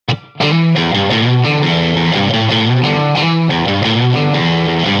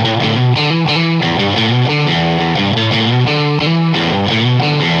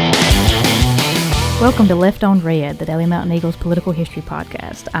to Left on Red, the Daily Mountain Eagles political history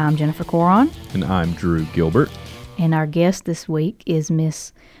podcast. I'm Jennifer Coron. And I'm Drew Gilbert. And our guest this week is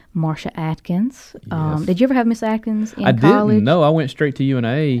Miss Marsha Atkins. Yes. Did you ever have Miss Atkins in I college? didn't. No, I went straight to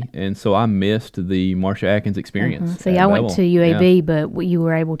UNA, and so I missed the Marsha Atkins experience. See, I went to UAB, but you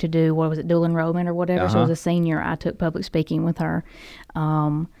were able to do, what was it, dual enrollment or whatever. So as a senior, I took public speaking with her.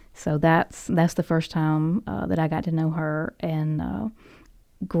 So that's the first time that I got to know her, and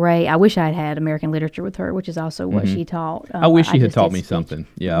great. I wish I had American literature with her, which is also what she taught. I wish she had taught me something.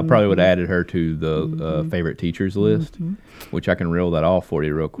 Yeah, I probably would have added her to the favorite teachers list, which I can reel that off for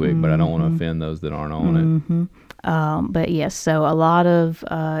you real quick, but I don't want to offend those that aren't on it. But yes, so a lot of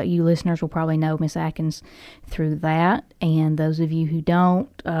you listeners will probably know Miss Atkins through that, and those of you who don't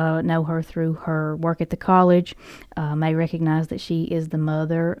know her through her work at the college may recognize that she is the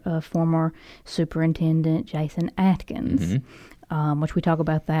mother of former Superintendent Jason Atkins. Which we talk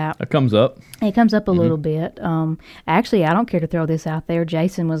about that. It comes up. It comes up a little bit. Actually, I don't care to throw this out there.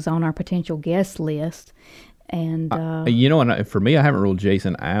 Jason was on our potential guest list. And and for me, I haven't ruled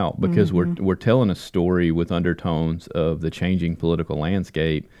Jason out because we're telling a story with undertones of the changing political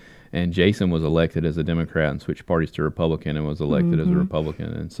landscape. And Jason was elected as a Democrat and switched parties to Republican and was elected as a Republican.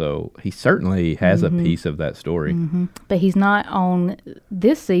 And so he certainly has a piece of that story. But he's not on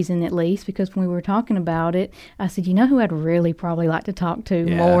this season, at least, because when we were talking about it, I said, you know who I'd really probably like to talk to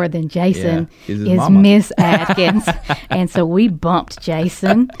more than Jason is Miss Atkins. And so we bumped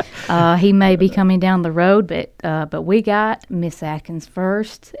Jason. He may be coming down the road, but we got Miss Atkins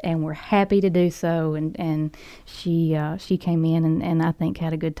first, and we're happy to do so. And she came in and I think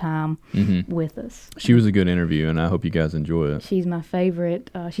had a good time with us. She was a good interview, and I hope you guys enjoy it. She's my favorite.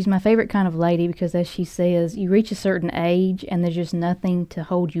 She's my favorite kind of lady because, as she says, you reach a certain age and there's just nothing to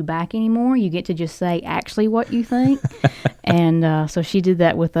hold you back anymore. You get to just say actually what you think, and so she did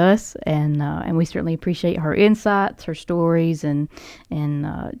that with us, and we certainly appreciate her insights, her stories, and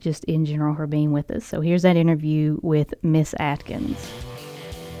just in general her being with us. So here's that interview with Miss Atkins.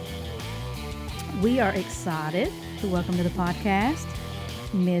 We are excited to welcome to the podcast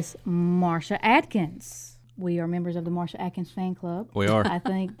Miss Marsha Atkins. We are members of the Marsha Atkins fan club. We are. I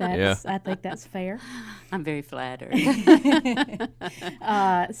think that's fair. I'm very flattered.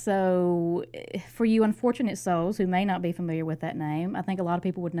 So, for you unfortunate souls who may not be familiar with that name, I think a lot of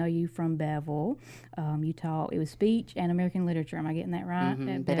people would know you from Bevel. You taught, it was speech and American literature. Am I getting that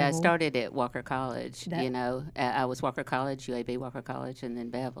right? But I started at Walker College. I was Walker College, UAB Walker College, and then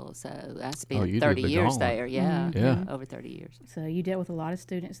Bevel. So I spent 30 years there. Over 30 years. So you dealt with a lot of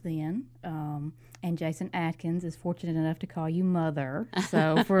students then. And Jason Atkins is fortunate enough to call you mother.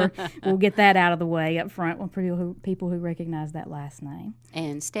 So we'll get that out of the way up front for people who recognize that last name.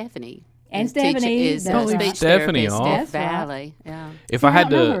 And Stephanie. And Stephanie is speech Stephanie therapist at Valley. Yeah. If I had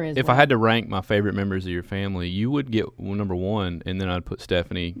to rank my favorite members of your family, you would get number one, and then I'd put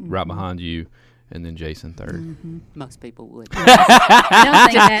Stephanie right behind you, and then Jason third. Most people would. I don't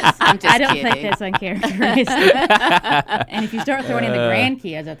think that's uncharacteristic. And if you start throwing in the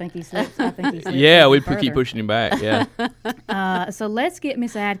grandkids, I think he slips. Yeah, we keep pushing him back. Yeah. So let's get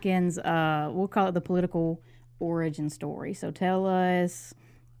Miss Atkins. We'll call it the political origin story. So tell us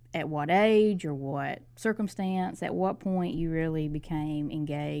at what age or what circumstance, at what point you really became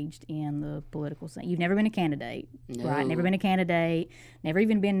engaged in the political scene. You've never been a candidate, right? Never been a candidate, never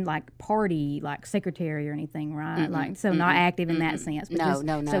even been like party, like secretary or anything, right? Not active in that sense. But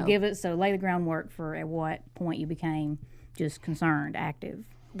No. So lay the groundwork for at what point you became just concerned, active.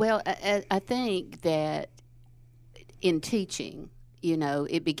 Well, I think that in teaching,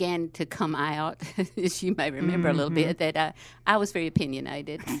 it began to come out, as you may remember a little bit, that I was very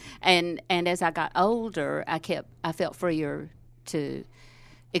opinionated. And as I got older, I felt freer to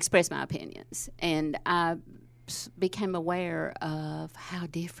express my opinions. And I became aware of how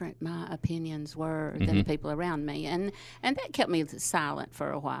different my opinions were than the people around me. And that kept me silent for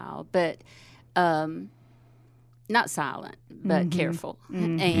a while. But not silent, but careful.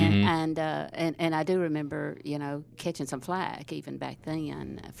 And I do remember, catching some flack even back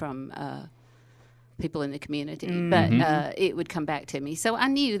then from people in the community. But it would come back to me. So I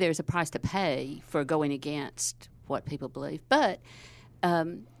knew there's a price to pay for going against what people believe. But at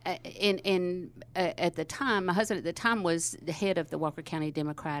the time, my husband at the time was the head of the Walker County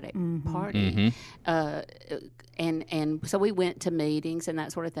Democratic Party, and so we went to meetings and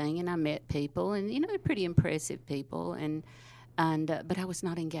that sort of thing, and I met people, and pretty impressive people, but I was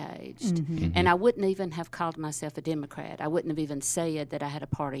not engaged, and I wouldn't even have called myself a Democrat. I wouldn't have even said that I had a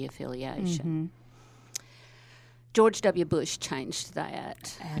party affiliation. George W. Bush changed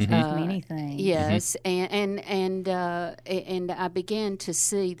that. As many things. Yes, and I began to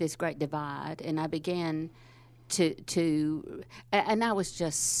see this great divide, and I began and I was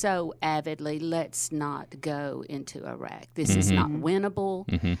just so avidly, let's not go into Iraq. This is not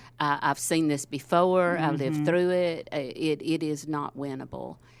winnable. I've seen this before. I lived through it. It is not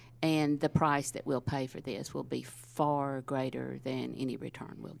winnable. And the price that we'll pay for this will be far greater than any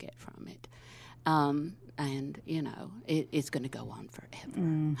return we'll get from it. And, you know, it's going to go on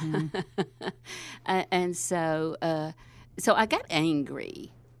forever. And so I got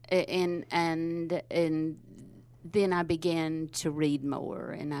angry, and then I began to read more,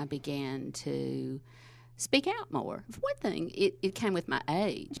 and I began to speak out more. For one thing, it came with my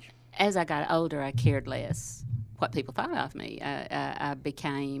age. As I got older, I cared less what people thought of me. I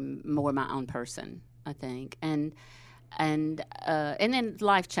became more my own person, I think. And then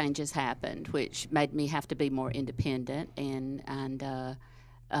life changes happened, which made me have to be more independent. And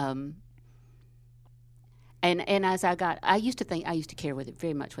as I used to care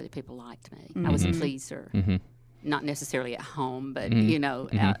very much whether people liked me. I was a pleaser. Not necessarily at home, but you know,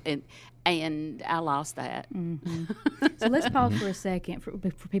 out, and I lost that. So let's pause for a second for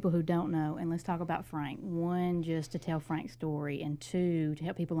people who don't know, and let's talk about Frank. One, just to tell Frank's story, and two, to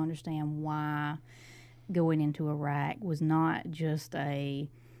help people understand why going into Iraq was not just anything.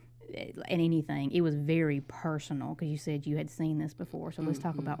 It was very personal, because you said you had seen this before. So let's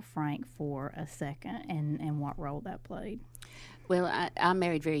talk about Frank for a second and what role that played. Well, I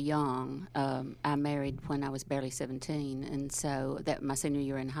married very young. I married when I was barely 17, and so that my senior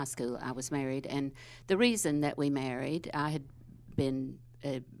year in high school, I was married. And the reason that we married, I had been,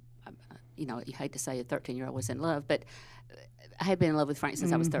 you know, you hate to say a 13-year-old was in love, but I had been in love with Frank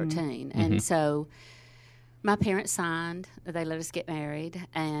since I was 13. And so my parents signed; they let us get married,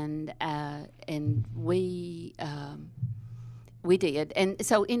 and we did. And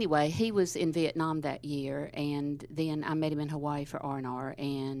so anyway, he was in Vietnam that year, and then I met him in Hawaii for R&R,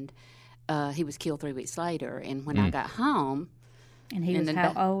 and he was killed 3 weeks later. And when I got home... And he was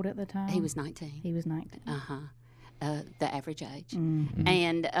how old at the time? He was 19. He was 19. The average age.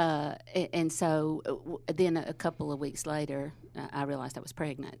 And so then a couple of weeks later, I realized I was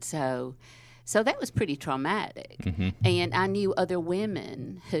pregnant. So that was pretty traumatic. And I knew other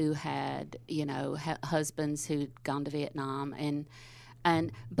women who had, you know, husbands who'd gone to Vietnam.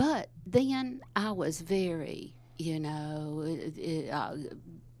 But then I was very, you know,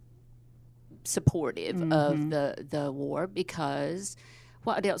 supportive of the war, because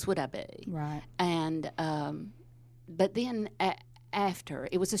what else would I be? Right. And but then after,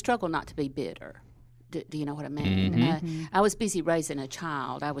 it was a struggle not to be bitter. Do you know what I mean? I was busy raising a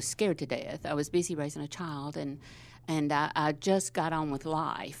child. I was scared to death. I was busy raising a child, and I just got on with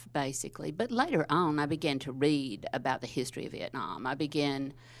life, basically. But later on, I began to read about the history of Vietnam. I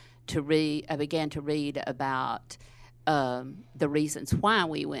began to read about the reasons why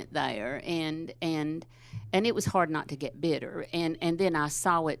we went there, and it was hard not to get bitter. And then I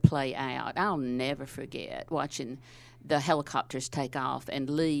saw it play out. I'll never forget watching the helicopters take off and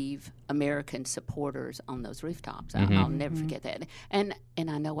leave American supporters on those rooftops. I'll never forget that. And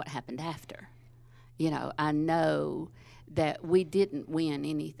I know what happened after. You know, I know that we didn't win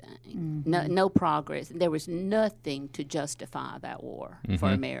anything. No progress. There was nothing to justify that war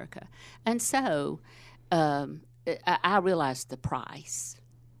for America. And so I realized the price,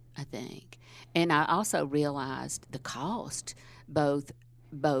 I think. And I also realized the cost, both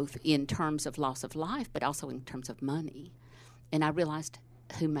in terms of loss of life, but also in terms of money. And I realized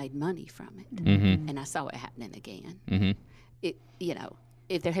who made money from it. And I saw it happening again. It, you know,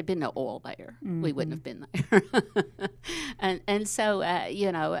 if there had been no oil there, we wouldn't have been there. and so,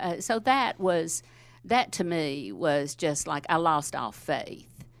 you know, so that to me was just like I lost all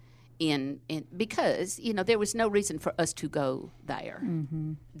faith in because, you know, there was no reason for us to go there.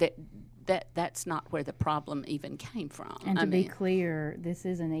 That's not where the problem even came from. And to be clear, this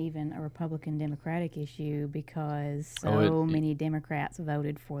isn't even a Republican-Democratic issue, because so many Democrats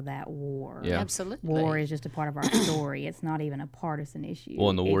voted for that war. Yeah. Absolutely. War is just a part of our story. It's not even a partisan issue. Well,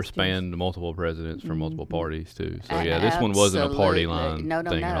 and the war spanned multiple presidents from multiple parties, too. So, yeah, this one wasn't a party line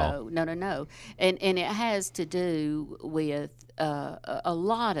thing at all. No. And it has to do with a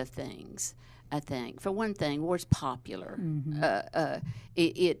lot of things. I think, for one thing, war's popular.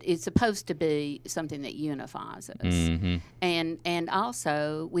 It's supposed to be something that unifies us. And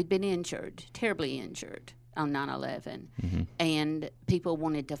also, we'd been injured, terribly injured, on 9/11, and people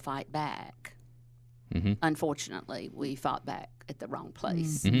wanted to fight back. Unfortunately, we fought back at the wrong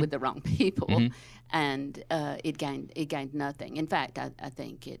place with the wrong people, and it gained nothing. In fact, I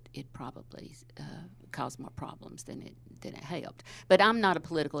think it probably caused more problems than it helped. But I'm not a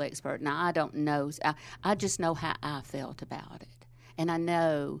political expert, now I don't know. I just know how I felt about it, and I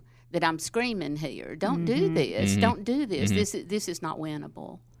know that I'm screaming here, don't do this, don't do this. This is not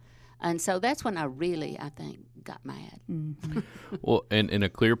winnable. And so that's when I think, got mad. Well, and a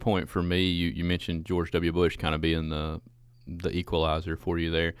clear point for me, you mentioned George W. Bush kind of being the equalizer for you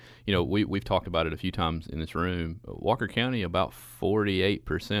there. You know, we've talked about it a few times in this room. Walker County, about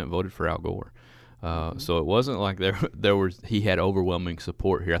 48% voted for Al Gore. So it wasn't like he had overwhelming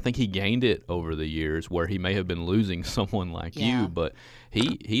support here. I think he gained it over the years where he may have been losing someone like you, but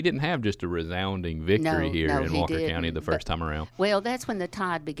he didn't have just a resounding victory here in Walker County the first time around. Well, that's when the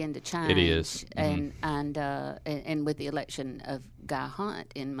tide began to change. It is. And with the election of Guy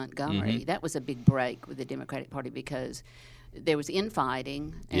Hunt in Montgomery, that was a big break with the Democratic Party because there was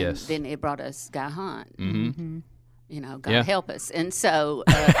infighting, and then it brought us Guy Hunt. You know, God help us. And so,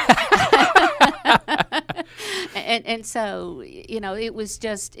 and so, you know, it was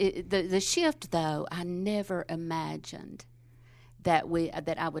just the shift. Though I never imagined that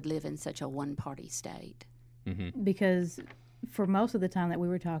I would live in such a one-party state. Because for most of the time that we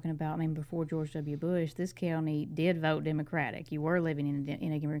were talking about, I mean, before George W. Bush, this county did vote Democratic. You were living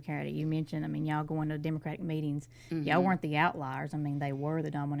in a Democratic. You mentioned, I mean, y'all going to Democratic meetings. Y'all weren't the outliers. I mean, they were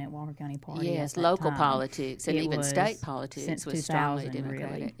the dominant Walker County party. Yes, local politics and even state politics was strongly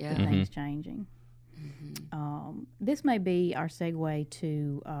Democratic. Really, things changing. This may be our segue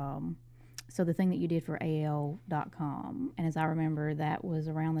to so the thing that you did for AL.com, and as I remember, that was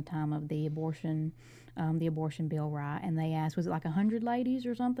around the time of the abortion bill, right? And they asked, was it like 100 ladies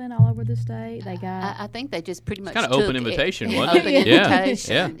or something all over the state? They got. I think they just pretty much kind of open invitation, wasn't it? Open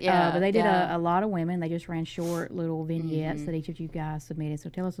invitation. But they did a lot of women. They just ran short little vignettes that each of you guys submitted. So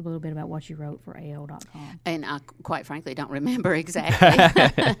tell us a little bit about what you wrote for AL.com. And I, quite frankly, don't remember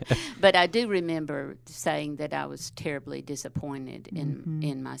exactly, but I do remember saying that I was terribly disappointed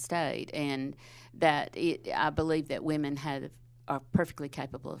in my state, and that I believe that women are perfectly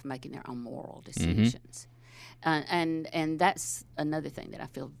capable of making their own moral decisions. And that's another thing that I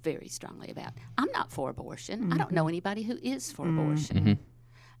feel very strongly about. I'm not for abortion. I don't know anybody who is for abortion.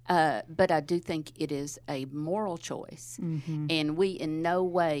 But I do think it is a moral choice. And we in no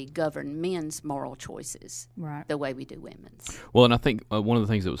way govern men's moral choices the way we do women's. Well, and I think one of the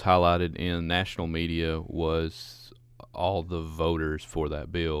things that was highlighted in national media was all the voters for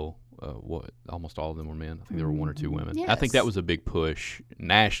that bill. Almost all of them were men. I think there were one or two women. Yes. I think that was a big push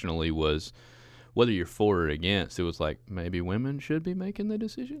nationally, was whether you're for or against, it was like maybe women should be making the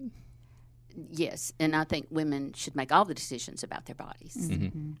decision. Yes, and I think women should make all the decisions about their bodies.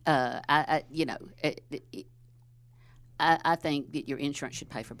 I think that your insurance should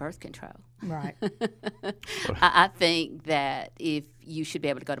pay for birth control. Right. I think that if you should be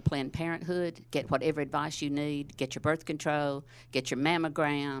able to go to Planned Parenthood, get whatever advice you need, get your birth control, get your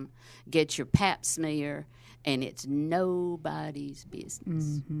mammogram, get your pap smear, and it's nobody's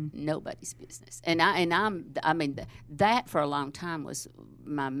business. Nobody's business. And I mean that for a long time was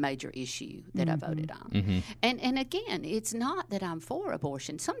my major issue that I voted on. And again, it's not that I'm for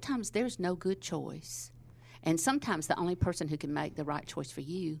abortion. Sometimes there's no good choice. And sometimes the only person who can make the right choice for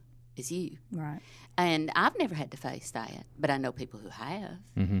you is you. Right. And I've never had to face that, but I know people who have.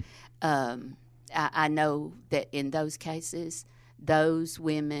 I know that in those cases, those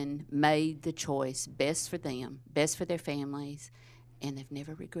women made the choice best for them, best for their families, and they've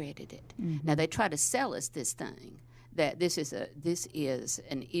never regretted it. Now, they try to sell us this thing, that this is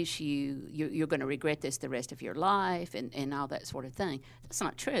an issue, you're going to regret this the rest of your life and all that sort of thing. That's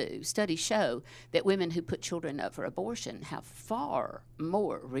not true. Studies show that women who put children up for abortion have far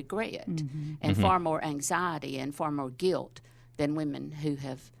more regret and far more anxiety and far more guilt than women who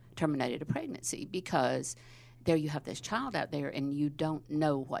have terminated a pregnancy, because there you have this child out there and you don't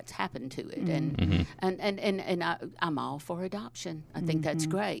know what's happened to it. And I'm all for adoption. I think that's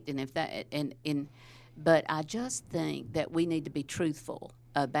great. And if that but I just think that we need to be truthful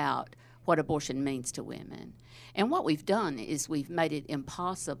about what abortion means to women. And what we've done is we've made it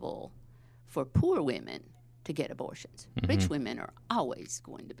impossible for poor women to get abortions. Rich women are always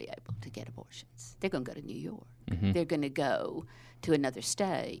going to be able to get abortions. They're going to go to New York. They're going to go to another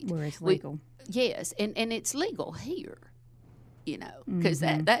state. Where it's legal. Yes, and it's legal here, because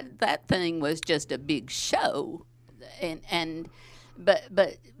that thing was just a big show. And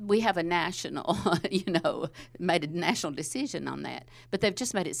But we have a national, made a national decision on that. But they've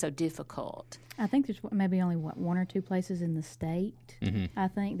just made it so difficult. I think there's maybe only, one or two places in the state. I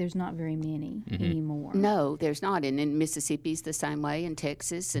think there's not very many anymore. No, there's not. And in Mississippi's the same way, in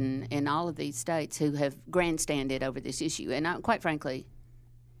Texas, and all of these states who have grandstanded over this issue. And quite frankly,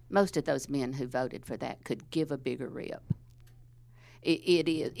 most of those men who voted for that could give a bigger rip.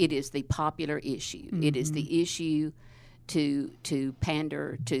 It is the popular issue. It is the issue to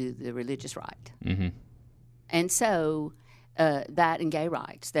pander to the religious right. And so that and gay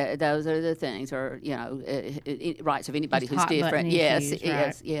rights, those are the things, or, rights of anybody who's different. Yes,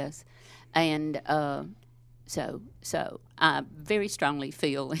 issues, yes. And so I very strongly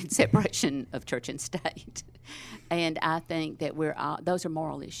feel in separation of church and state. And I think that those are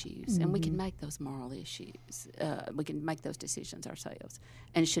moral issues, and we can make those moral issues. We can make those decisions ourselves,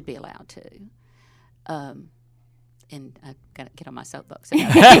 and should be allowed to. And I've got to get on my soapbox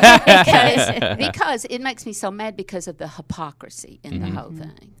about it because it makes me so mad because of the hypocrisy in the whole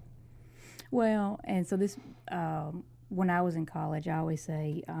thing. Well, and so this, when I was in college, I always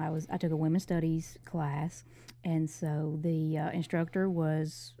say I took a women's studies class, and so the instructor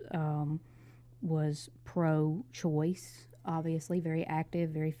was pro-choice, obviously, very active,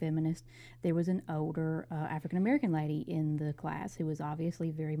 very feminist. There was an older African-American lady in the class who was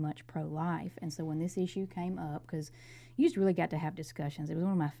obviously very much pro-life. And so when this issue came up, because you just really got to have discussions. It was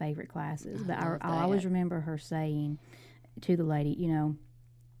one of my favorite classes. But I always remember her saying to the lady,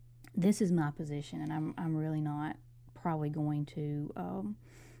 this is my position, and I'm really not probably going to,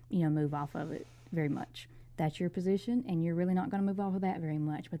 move off of it very much. That's your position, and you're really not going to move off of that very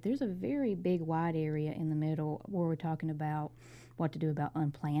much. But there's a very big, wide area in the middle where we're talking about what to do about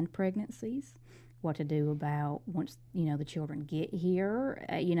unplanned pregnancies, what to do about once, the children get here,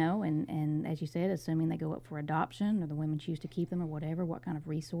 and as you said, assuming they go up for adoption or the women choose to keep them or whatever, what kind of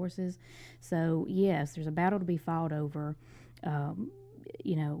resources. So, yes, there's a battle to be fought over, the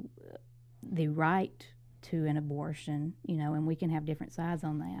right to an abortion, and we can have different sides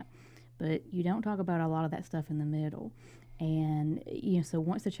on that. But you don't talk about a lot of that stuff in the middle. And, so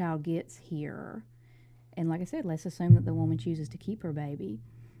once the child gets here, and like I said, let's assume that the woman chooses to keep her baby,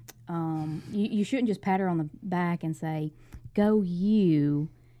 you shouldn't just pat her on the back and say, go you,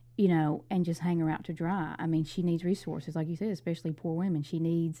 and just hang her out to dry. I mean, she needs resources, like you said, especially poor women.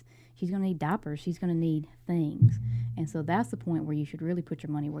 She's going to need diapers. She's going to need things. And so that's the point where you should really put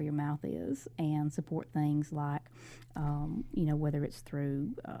your money where your mouth is and support things like, whether it's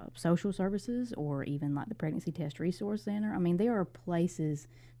through social services or even like the Pregnancy Test Resource Center. I mean, there are places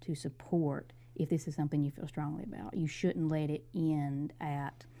to support if this is something you feel strongly about. You shouldn't let it end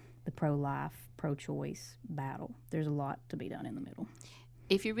at the pro-life, pro-choice battle. There's a lot to be done in the middle.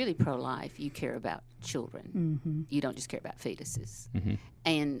 If you're really pro-life, you care about children. You don't just care about fetuses.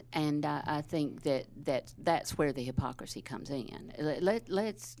 And I think that's where the hypocrisy comes in.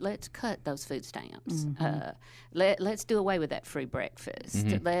 Let's cut those food stamps. Let's do away with that free breakfast.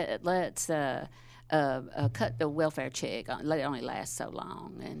 Let's cut the welfare check. Let it only last so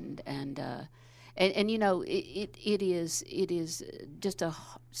long. And it is just a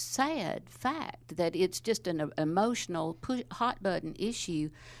sad fact that it's just an emotional hot button issue,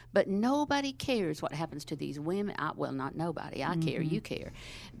 but nobody cares what happens to these women. Not nobody. I care. You care,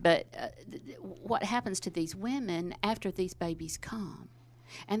 but what happens to these women after these babies come,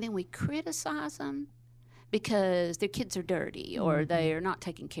 and then we criticize them because their kids are dirty, or they are not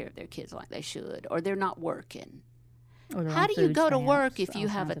taking care of their kids like they should, or they're not working. How do you go to work if you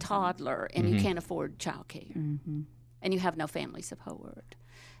have a toddler and you can't afford child care and you have no family support?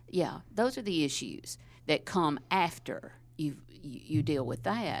 Yeah, those are the issues that come after you deal with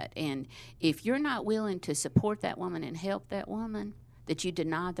that. And if you're not willing to support that woman and help that woman, that you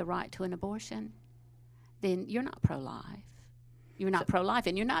deny the right to an abortion, then you're not pro-life. You're not pro-life,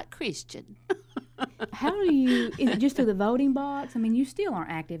 and you're not Christian. How do you, is it just through the voting box? I mean, you still aren't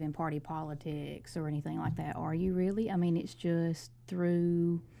active in party politics or anything like that, are you really? I mean, it's just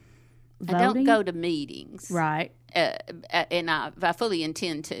through voting? I don't go to meetings. Right. And I fully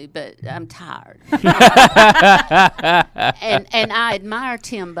intend to, but I'm tired. and I admire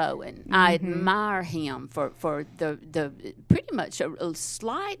Tim Bowen. I admire him for the pretty much a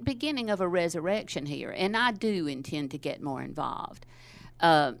slight beginning of a resurrection here, and I do intend to get more involved.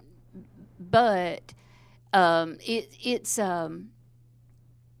 But it's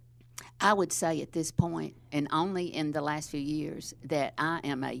I would say at this point, and only in the last few years, that I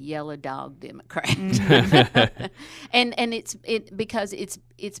am a yellow dog Democrat, and it's because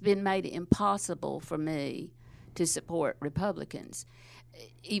it's been made impossible for me to support Republicans.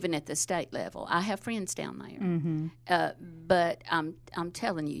 even at the state level. I have friends down there. Mm-hmm. But I'm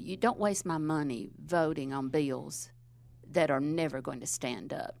telling you, you don't waste my money voting on bills that are never going to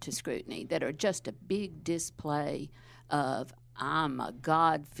stand up to scrutiny, that are just a big display of I'm a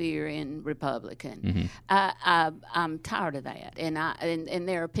God-fearing Republican. I'm tired of that, and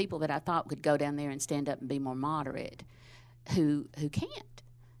there are people that I thought could go down there and stand up and be more moderate, who can't,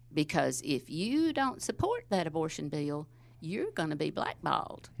 because if you don't support that abortion bill, you're going to be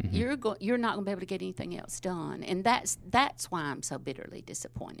blackballed. You're not going to be able to get anything else done, and that's why I'm so bitterly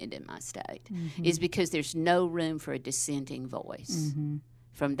disappointed in my state, is because there's no room for a dissenting voice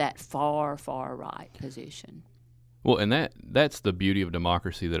from that far right position. Well, and that's the beauty of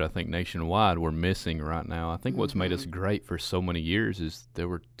democracy that I think nationwide we're missing right now. I think what's made us great for so many years is there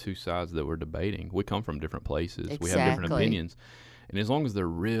were two sides that were debating. We come from different places. Exactly. We have different opinions. And as long as they're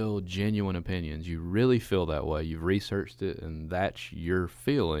real, genuine opinions, you really feel that way, you've researched it, and that's your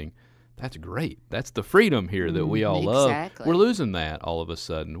feeling, that's great. That's the freedom here that we all love. We're losing that all of a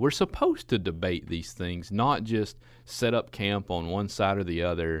sudden. We're supposed to debate these things, not just set up camp on one side or the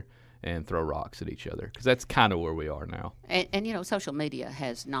other and throw rocks at each other, because that's kind of where we are now. And you know, social media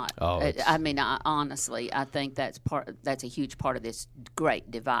has not. Honestly, I think that's a huge part of this great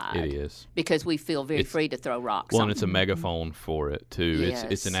divide. It is, because we feel very free to throw rocks. Well, and it's a megaphone for it too. Yes.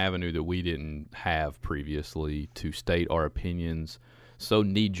 It's an avenue that we didn't have previously to state our opinions so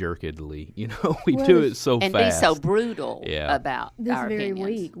knee-jerkedly. You know, we do it so fast. And be so brutal about this our very opinions.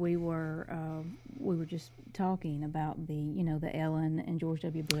 Week we were just talking about the Ellen and George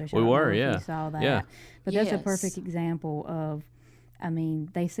W. Bush. We were, We saw that. Yeah. But that's a perfect example of,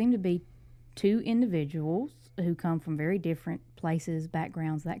 they seem to be two individuals who come from very different places,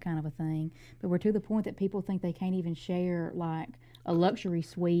 backgrounds, that kind of a thing. But we're to the point that people think they can't even share, like, a luxury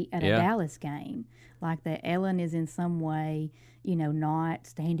suite at a Dallas game. Like that Ellen is in some way, not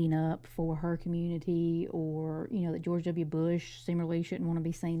standing up for her community, or, that George W. Bush similarly shouldn't want to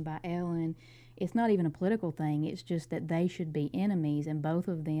be seen by Ellen. It's not even a political thing. It's just that they should be enemies, and both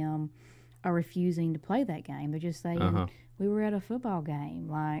of them are refusing to play that game. They're just saying, we were at a football game.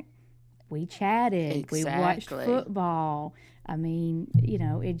 Like, we chatted. Exactly. We watched football.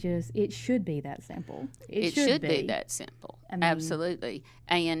 It should be that simple. It should be that simple. Absolutely.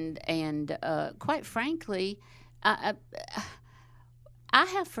 And quite frankly, I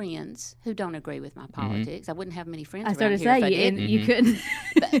have friends who don't agree with my politics. I wouldn't have many friends around here if I didn't. You couldn't.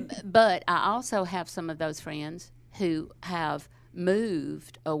 But I also have some of those friends who have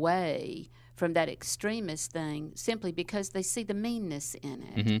moved away from that extremist thing simply because they see the meanness in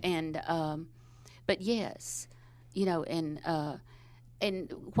it. And but yes,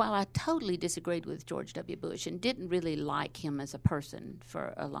 and while I totally disagreed with George W. Bush and didn't really like him as a person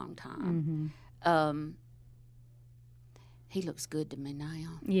for a long time, he looks good to me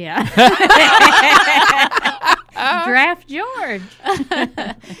now. Yeah. Draft George.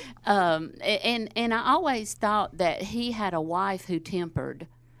 And I always thought that he had a wife who tempered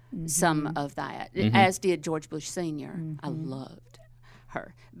some of that, as did George Bush Sr. I loved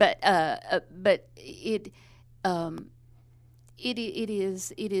her, but it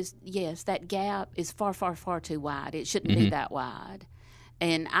is yes, that gap is far too wide. It shouldn't be that wide.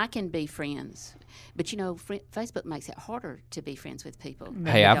 And I can be friends, but Facebook makes it harder to be friends with people.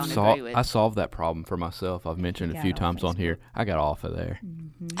 Hey, I solved that problem for myself. I've mentioned a few times on here. I got off of there.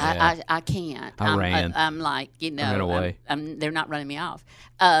 Yeah. I can't. I ran. I'm like, I ran away. They're not running me off.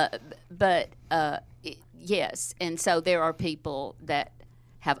 Yes, and so there are people that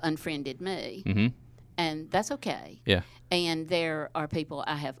have unfriended me, and that's okay. Yeah. And there are people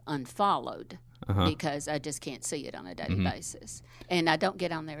I have unfollowed. Because I just can't see it on a daily basis, and I don't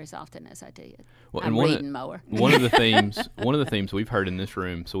get on there as often as I did. Well, I'm reading more. One of the themes we've heard in this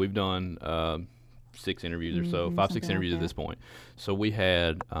room. So we've done 6 interviews or so, 5-6 interviews at this point. So we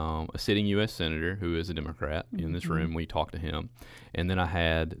had a sitting U.S. senator who is a Democrat in this room. We talked to him, and then I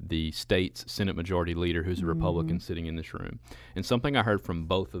had the state's Senate Majority Leader who's a Republican sitting in this room. And something I heard from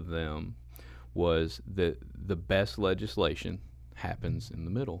both of them was that the best legislation happens in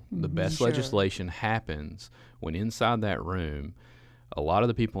the middle. The best legislation happens when inside that room, a lot of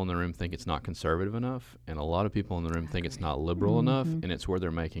the people in the room think it's not conservative enough, and a lot of people in the room think it's not liberal enough, and it's where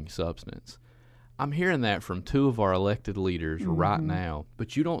they're making substance. I'm hearing that from 2 of our elected leaders right now,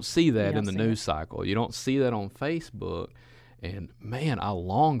 but you don't see that in the news cycle. You don't see that on Facebook. And man, I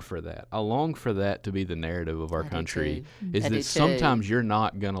long for that. I long for that to be the narrative of our country. Is that sometimes you're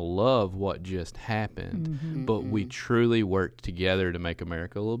not going to love what just happened, but we truly work together to make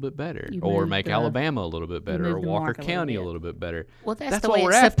America a little bit better, or make Alabama a little bit better, or Walker County a little bit better. Well, that's the way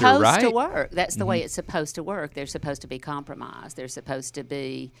it's supposed to work. That's the way it's supposed to work. There's supposed to be compromise. There's supposed to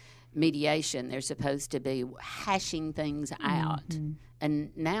be mediation. They're supposed to be hashing things out.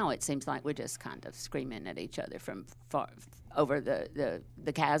 And now it seems like we're just kind of screaming at each other from far over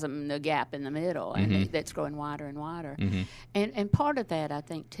the chasm, the gap in the middle, and that's growing wider and wider. And part of that, I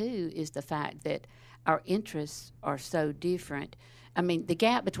think, too, is the fact that our interests are so different. I mean, the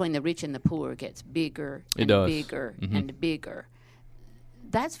gap between the rich and the poor gets bigger and bigger and bigger.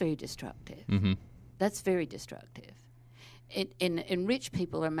 That's very destructive. That's very destructive. And rich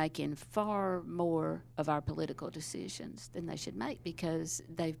people are making far more of our political decisions than they should make because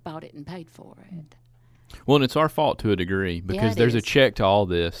they've bought it and paid for it. Well, and it's our fault to a degree because there's a check to all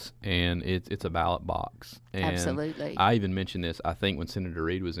this, and it's a ballot box. And absolutely. I even mentioned this, I think, when Senator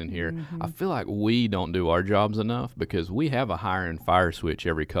Reed was in here. I feel like we don't do our jobs enough because we have a hire and fire switch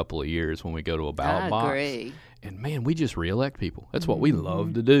every couple of years when we go to a ballot box. I agree. And, man, we just reelect people. That's what we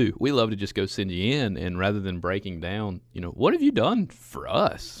love to do. We love to just go send you in, and rather than breaking down, what have you done for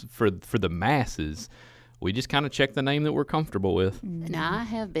us, for the masses, we just kind of check the name that we're comfortable with. Now, I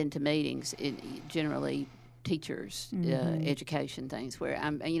have been to meetings, generally teachers, education things, where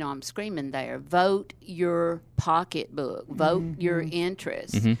I'm screaming there, vote your pocketbook, vote your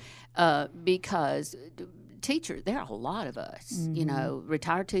interest, because teachers, there are a lot of us,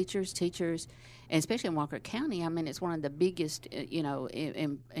 retired teachers, and especially in Walker County. I mean, it's one of the biggest,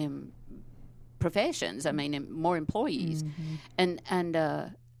 in professions. I mean, more employees,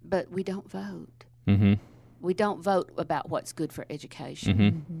 but we don't vote. We don't vote about what's good for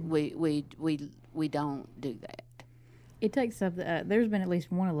education. We don't do that. It takes up. There's been at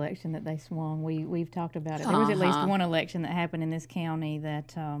least one election that they swung. We've talked about it. There was at least one election that happened in this county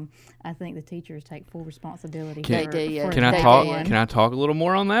that I think the teachers take full responsibility for. Can I talk a little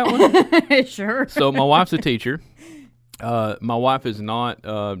more on that one? Sure. So my wife's a teacher. My wife is not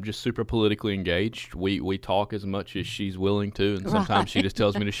just super politically engaged. We talk as much as she's willing to, and sometimes she just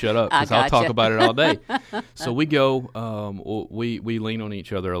tells me to shut up because I'll talk about it all day. So we go, we lean on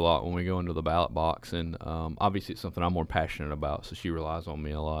each other a lot when we go into the ballot box, and obviously it's something I'm more passionate about, so she relies on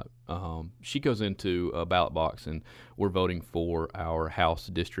me a lot. She goes into a ballot box, and we're voting for our House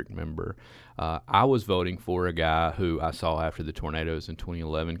district member. I was voting for a guy who I saw after the tornadoes in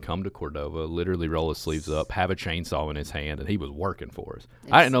 2011 come to Cordova, literally roll his sleeves up, have a chainsaw in his hand, and he was working for us.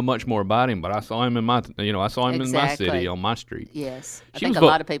 I didn't know much more about him, but I saw him in my, in my city on my street. Yes, I think a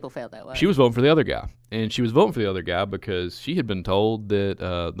lot of people felt that way. She was voting for the other guy, and she was voting for the other guy because she had been told that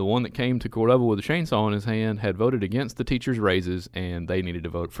the one that came to Cordova with a chainsaw in his hand had voted against the teachers' raises, and they needed to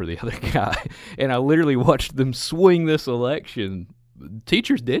vote for the other guy. And I literally watched them swing this election.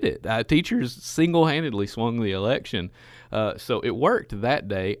 Teachers did it. Teachers single-handedly swung the election. So it worked that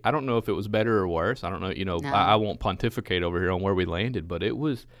day. I don't know if it was better or worse. I don't know. No. I won't pontificate over here on where we landed, but it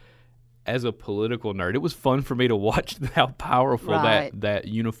was, as a political nerd, it was fun for me to watch how powerful that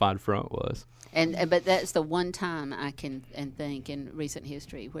unified front was. But that's the one time I can think in recent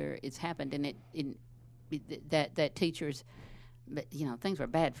history where it's happened, and that teachers. But things were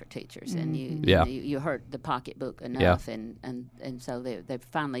bad for teachers, and you hurt the pocketbook enough, and so they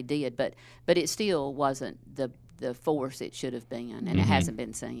finally did. But it still wasn't the force it should have been, and it hasn't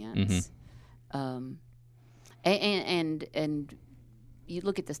been since. And you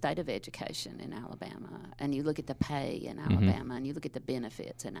look at the state of education in Alabama, and you look at the pay in Alabama, and you look at the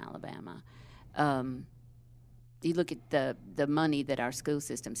benefits in Alabama. You look at the money that our school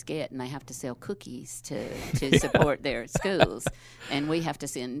systems get, and they have to sell cookies to support their schools, and we have to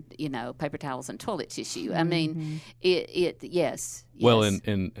send paper towels and toilet tissue. I mean, yes. Well,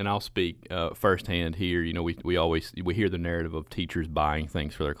 and I'll speak firsthand here. We hear the narrative of teachers buying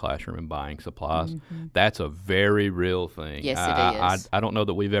things for their classroom and buying supplies. That's a very real thing. Yes, it is. I don't know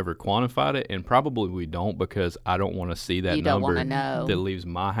that we've ever quantified it, and probably we don't, because I don't want to see that number that leaves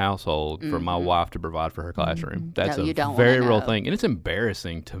my household for my wife to provide for her classroom. That's a very real thing, and it's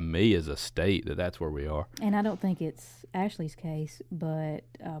embarrassing to me as a state that that's where we are. And I don't think it's Ashley's case, but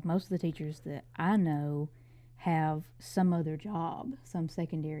most of the teachers that I know have some other job, some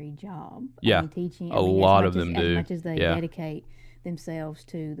secondary job. Yeah, teaching. A lot of them do. As much as they dedicate themselves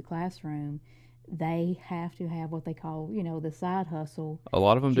to the classroom, they have to have what they call, the side hustle. A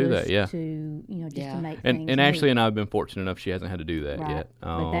lot of them do that, to make things. And Ashley and I have been fortunate enough; she hasn't had to do that yet.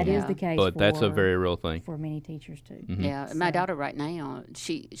 But that is the case. But that's a very real thing for many teachers too. Yeah, my daughter right now,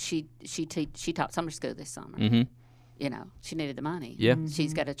 she taught summer school this summer. she needed the money. Yeah.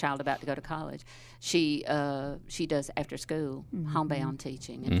 She's got a child about to go to college. She does after school homebound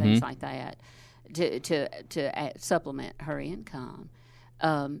teaching and things like that to supplement her income.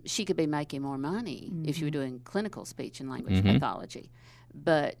 She could be making more money if she were doing clinical speech and language pathology,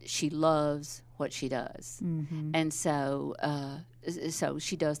 but she loves what she does, and so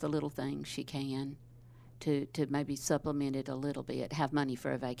she does the little things she can to maybe supplement it a little bit, have money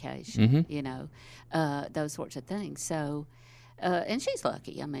for a vacation, those sorts of things. So, and she's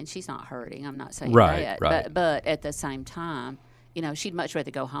lucky. I mean, she's not hurting. I'm not saying that. Right. But at the same time, she'd much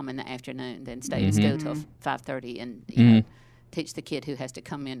rather go home in the afternoon than stay at school till 5:30 and teach the kid who has to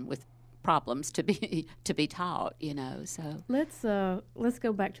come in with problems to be taught. So let's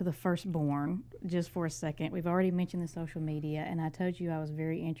go back to the firstborn just for a second. We've already mentioned the social media, and I told you I was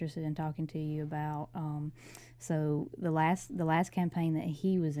very interested in talking to you about so the last campaign that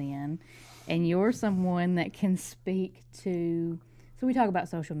he was in, and you're someone that can speak to. So we talk about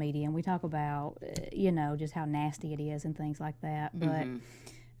social media and we talk about just how nasty it is and things like that. But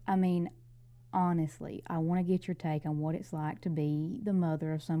I mean, honestly, I want to get your take on what it's like to be the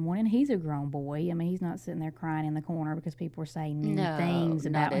mother of someone, and he's a grown boy. I mean, he's not sitting there crying in the corner because people are saying mean things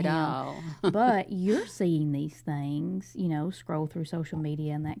about him. All. But you're seeing these things, scroll through social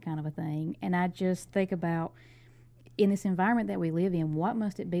media and that kind of a thing. And I just think about, in this environment that we live in, what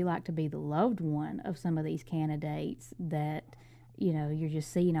must it be like to be the loved one of some of these candidates that you're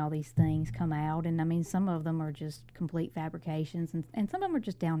just seeing all these things come out. And I mean, some of them are just complete fabrications, and some of them are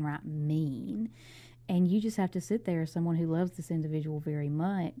just downright mean. And you just have to sit there as someone who loves this individual very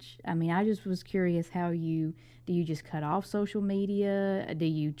much. I mean, I just was curious do you just cut off social media? Do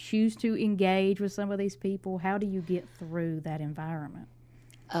you choose to engage with some of these people? How do you get through that environment?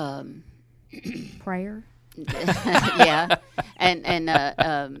 Prayer? Yeah.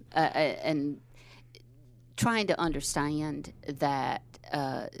 And trying to understand that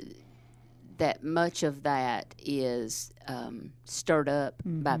that much of that is stirred up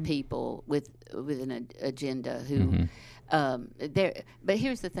by people with an agenda who but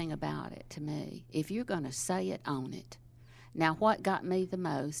here's the thing about it to me. If you're going to say it, own it. Now, what got me the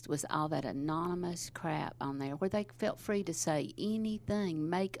most was all that anonymous crap on there where they felt free to say anything,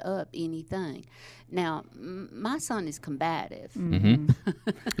 make up anything. Now, my son is combative.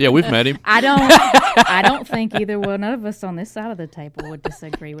 Yeah, we've met him. I don't think either one of us on this side of the table would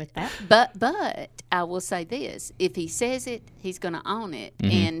disagree with that. But I will say this. If he says it, he's going to own it,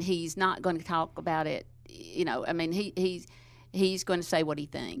 and he's not going to talk about it. I mean, he's going to say what he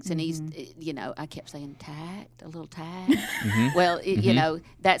thinks, and he's, I kept saying a little tact. Well,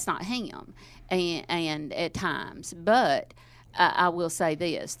 that's not him, and at times. But I will say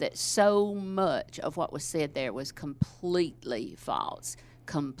this, that so much of what was said there was completely false,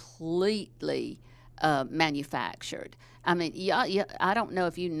 completely manufactured. I mean, I don't know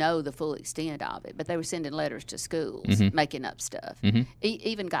if you know the full extent of it, but they were sending letters to schools, making up stuff.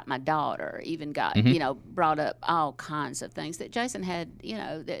 Even got my daughter, brought up all kinds of things that Jason had,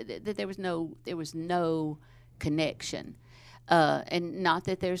 that there was no connection. And not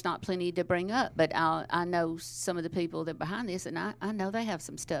that there's not plenty to bring up, but I know some of the people that are behind this, and I know they have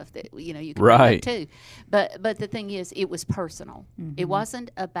some stuff that you can bring up too. But the thing is, it was personal. It wasn't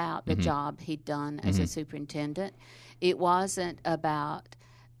about the job he'd done as a superintendent. It wasn't about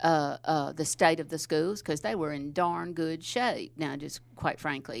the state of the schools, because they were in darn good shape now, just quite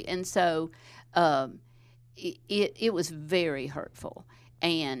frankly. And so it was very hurtful.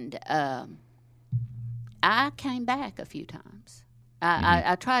 And I came back a few times.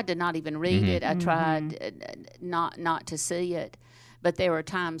 I tried to not even read it. I tried not to see it. But there were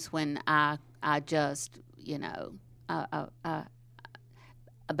times when I just, but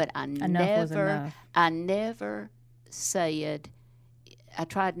I never said, I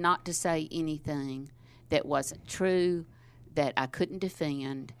tried not to say anything that wasn't true, that I couldn't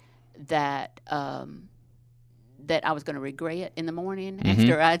defend, that that I was going to regret in the morning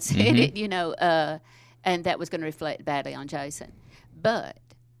after I'd said it, and that was going to reflect badly on Jason. But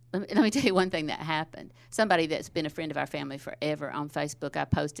let me tell you one thing that happened. Somebody that's been a friend of our family forever on Facebook, I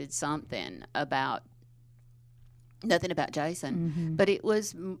posted something about nothing about Jason, but it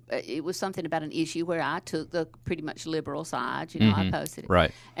was something about an issue where I took the pretty much liberal side. I posted it,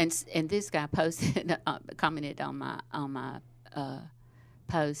 right? And this guy posted, commented on my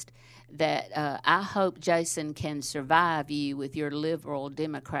post that I hope Jason can survive you with your liberal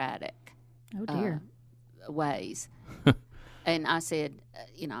democratic dear ways. And I said,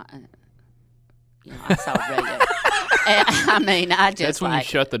 I saw red. I mean, I just That's when you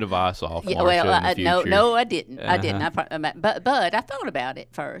shut the device off. Yeah, well, no, I didn't. I didn't. But I thought about it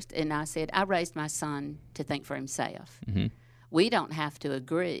first, and I said, I raised my son to think for himself. Mm-hmm. We don't have to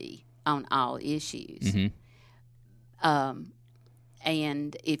agree on all issues. Mm-hmm.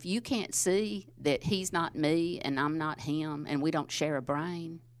 And if you can't see that he's not me and I'm not him, and we don't share a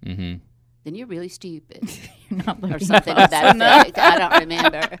brain, mm-hmm. then you're really stupid, or something to that effect. I don't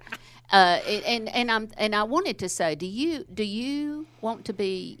remember. And I wanted to say, do you want to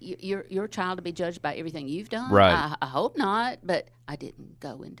be your child to be judged by everything you've done? Right. I hope not, but I didn't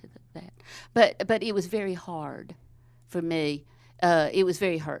go into that. But it was very hard for me. It was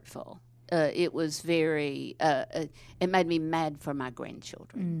very hurtful. It was very. It made me mad for my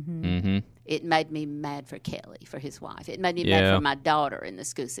grandchildren. Mm-hmm. Mm-hmm. It made me mad for Kelly, for his wife. It made me mad for my daughter in the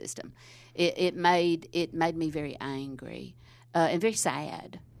school system. It made me very angry and very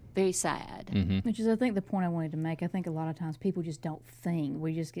sad. Very sad. Mm-hmm. Which is, I think, the point I wanted to make. I think a lot of times people just don't think.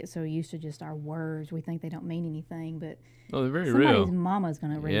 We just get so used to just our words. We think they don't mean anything, but they're very somebody's real. mama's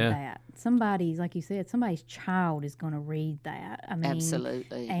going to read that. Somebody's, like you said, somebody's child is going to read that. I mean,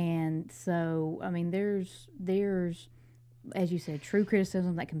 absolutely. And so, I mean, there's, as you said, true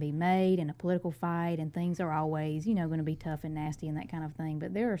criticism that can be made in a political fight, and things are always, going to be tough and nasty and that kind of thing.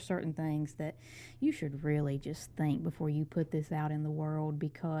 But there are certain things that you should really just think before you put this out in the world,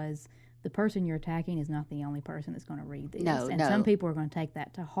 because the person you're attacking is not the only person that's going to read this. No. Some people are going to take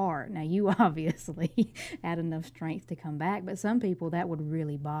that to heart. Now, you obviously had enough strength to come back, but some people, that would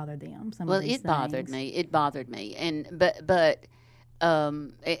really bother them. It bothered me. It bothered me. And but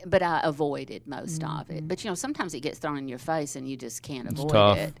I avoided most of it. But sometimes it gets thrown in your face, and you just can't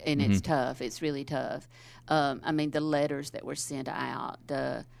avoid it, and it's tough. It's really tough. I mean, the letters that were sent out,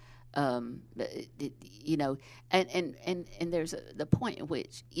 and there's the point in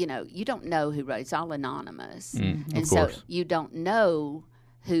which you don't know who wrote. It's all anonymous, and so you don't know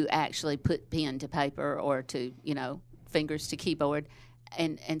who actually put pen to paper or to fingers to keyboard,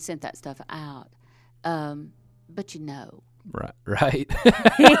 and sent that stuff out. But Right.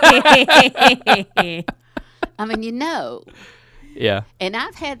 I mean, Yeah. And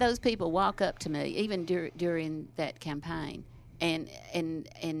I've had those people walk up to me even during that campaign, and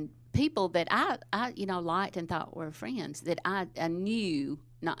people that I liked and thought were friends that I knew,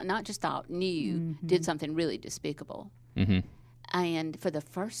 not just thought, knew did something really despicable. Mm-hmm. And for the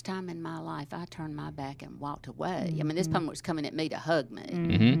first time in my life, I turned my back and walked away. I mean, this woman was coming at me to hug me,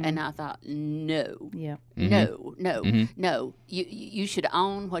 and I thought, no, no. You should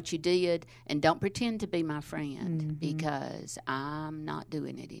own what you did, and don't pretend to be my friend, because I'm not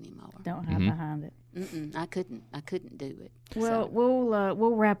doing it anymore. Don't hide behind it. I couldn't do it. Well,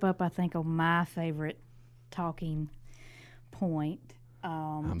 we'll wrap up, I think, on my favorite talking point.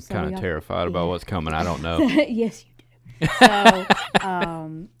 I'm kind of terrified about what's coming. I don't know. Yes, you do.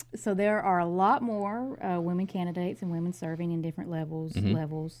 So there are a lot more women candidates and women serving in different levels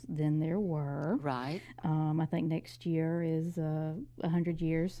than there were. Right. I think next year is 100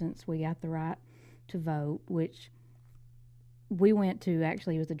 years since we got the right to vote, which we went to.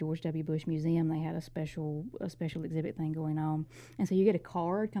 Actually, it was the George W. Bush Museum. They had a special exhibit thing going on, and so you get a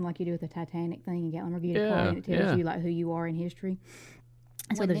card, kind of like you do with the Titanic thing. You get a card, and it tells you like who you are in history.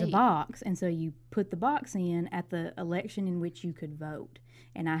 And so there's a box, and so you put the box in at the election in which you could vote.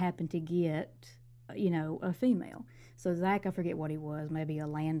 And I happened to get, a female. So Zach, I forget what he was, maybe a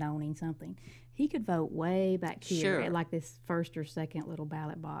landowning something. He could vote way back here at like this first or second little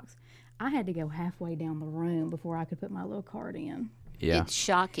ballot box. I had to go halfway down the room before I could put my little card in. Yeah. It's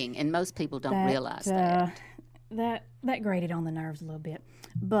shocking, and most people don't realize that. That grated on the nerves a little bit.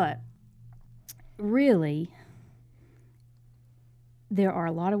 But really, there are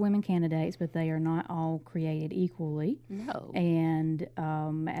a lot of women candidates, but they are not all created equally. No. And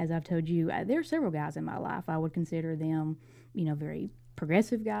as I've told you, there are several guys in my life. I would consider them, very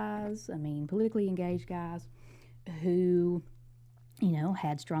progressive guys. I mean, politically engaged guys who,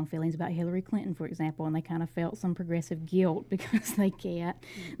 had strong feelings about Hillary Clinton, for example, and they kind of felt some progressive guilt because they can't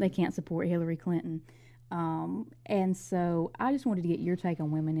support Hillary Clinton. And so I just wanted to get your take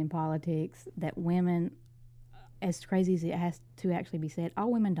on women in politics, that women, as crazy as it has to actually be said,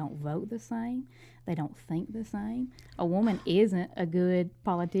 all women don't vote the same. They don't think the same. A woman isn't a good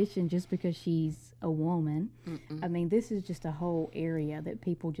politician just because she's a woman. I mean, this is just a whole area that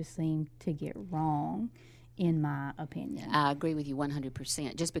people just seem to get wrong in my opinion. I agree with you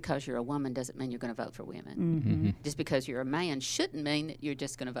 100%. Just because you're a woman doesn't mean you're going to vote for women. Mm-hmm. Just because you're a man shouldn't mean that you're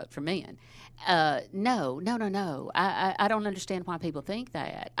just going to vote for men. No. I don't understand why people think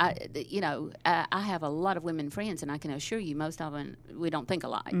that. I have a lot of women friends, and I can assure you most of them, we don't think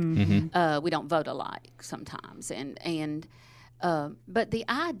alike. Mm-hmm. We don't vote alike sometimes. But the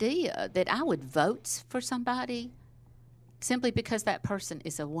idea that I would vote for somebody simply because that person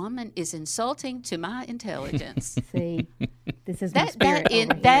is a woman is insulting to my intelligence. See, this is my spirit over here.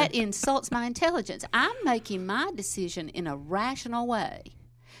 That insults my intelligence. I'm making my decision in a rational way.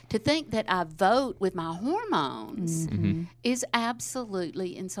 To think that I vote with my hormones is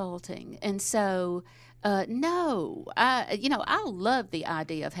absolutely insulting. And so, no, I love the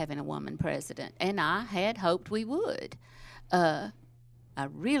idea of having a woman president, and I had hoped we would. I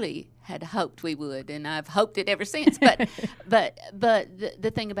really had hoped we would, and I've hoped it ever since. But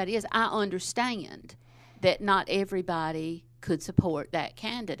the thing about it is, I understand that not everybody could support that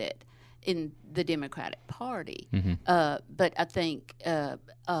candidate in the Democratic Party. But I think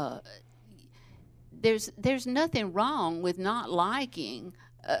there's nothing wrong with not liking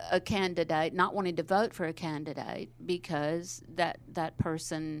a candidate, not wanting to vote for a candidate because that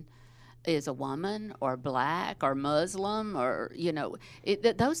person is a woman or black or Muslim or,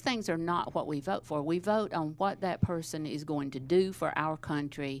 those things are not what we vote for. We vote on what that person is going to do for our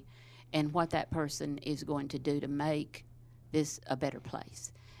country and what that person is going to do to make this a better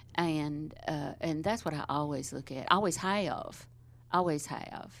place. And that's what I always look at. Always have.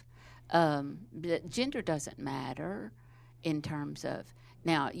 Gender doesn't matter in terms of,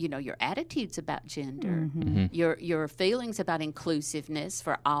 now, your attitudes about gender, your feelings about inclusiveness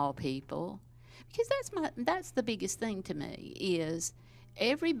for all people, because that's the biggest thing to me is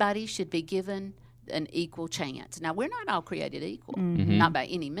everybody should be given an equal chance. Now, we're not all created equal, not by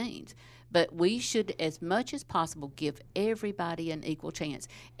any means, but we should, as much as possible, give everybody an equal chance.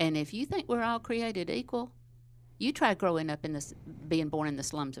 And if you think we're all created equal, you try growing up being born in the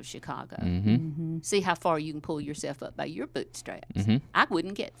slums of Chicago. See how far you can pull yourself up by your bootstraps. I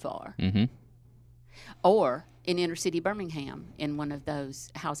wouldn't get far. Or in inner city Birmingham, in one of those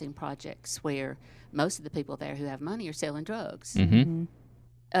housing projects where most of the people there who have money are selling drugs. We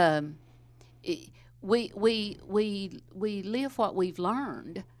live what we've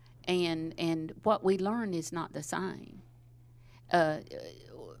learned, and what we learn is not the same.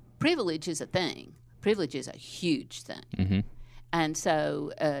 Privilege is a thing. Privilege is a huge thing, and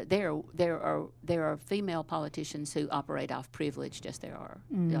so there are female politicians who operate off privilege, just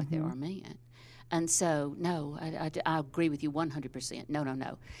like there are men, and so no, I agree with you 100%.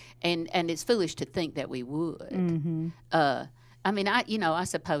 No, and it's foolish to think that we would. I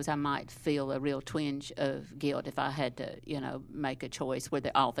suppose I might feel a real twinge of guilt if I had to, make a choice where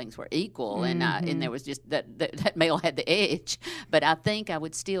all things were equal and there was just that male had the edge. But I think I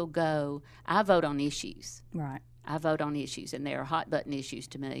would still go, I vote on issues. Right. I vote on issues, and they are hot button issues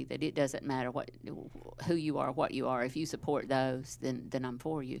to me that it doesn't matter who you are, what you are. If you support those, then I'm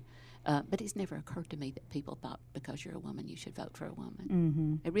for you. But it's never occurred to me that people thought because you're a woman, you should vote for a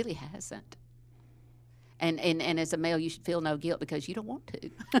woman. It really hasn't. And as a male, you should feel no guilt because you don't want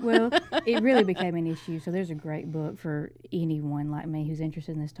to. Well, it really became an issue. So there's a great book for anyone like me who's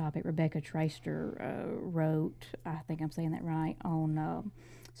interested in this topic. Rebecca Traister wrote, I think I'm saying that right, on,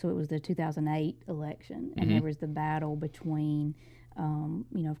 so it was the 2008 election. And there was the battle between,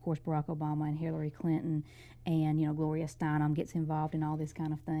 of course, Barack Obama and Hillary Clinton. And, Gloria Steinem gets involved in all this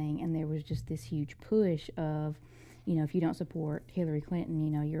kind of thing. And there was just this huge push of, if you don't support Hillary Clinton,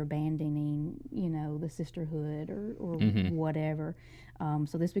 you're abandoning, the sisterhood or whatever.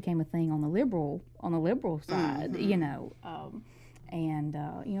 So this became a thing on the liberal side,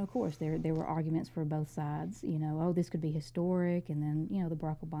 of course there were arguments for both sides. This could be historic, and then the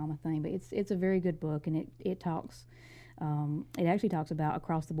Barack Obama thing. But it's a very good book, and it talks. It actually talks about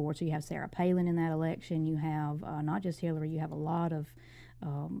across the board. So you have Sarah Palin in that election. You have not just Hillary. You have a lot of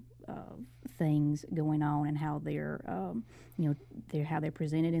things going on, and how they're how they're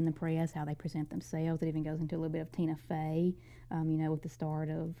presented in the press, how they present themselves. It even goes into a little bit of Tina Fey, with the start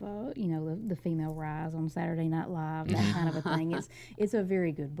of the female rise on Saturday Night Live, that kind of a thing. It's a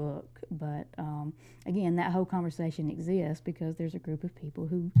very good book, but again, that whole conversation exists because there's a group of people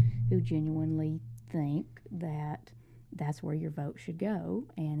who genuinely think that that's where your vote should go,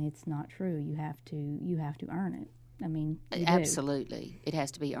 and it's not true. You have to earn it. I mean, absolutely, it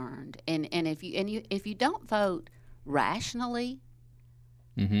has to be earned. And if you don't vote rationally,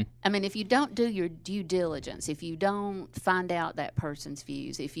 Mm-hmm. I mean, if you don't do your due diligence, if you don't find out that person's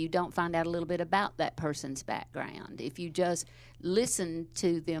views, if you don't find out a little bit about that person's background, if you just listen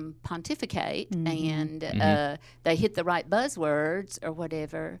to them pontificate and they hit the right buzzwords or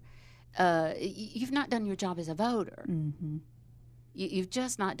whatever, you've not done your job as a voter. Mm-hmm. You've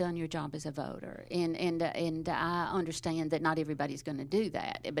just not done your job as a voter, and I understand that not everybody's going to do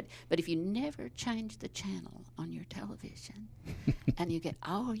that. But if you never change the channel on your television, and you get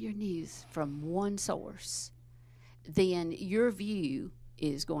all your news from one source, then your view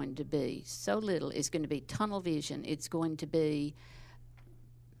is going to be so little. It's going to be tunnel vision. It's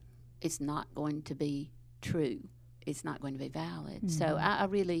not going to be true. It's not going to be valid. Mm-hmm. So I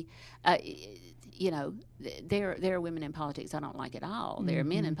really, there are women in politics I don't like at all. Mm-hmm. There are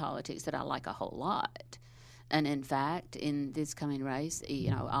men in politics that I like a whole lot. And in fact, in this coming race,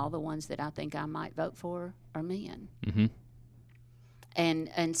 all the ones that I think I might vote for are men. Mm-hmm.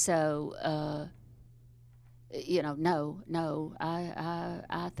 And so, no,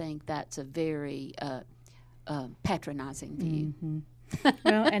 I think that's a very patronizing view. Mm-hmm.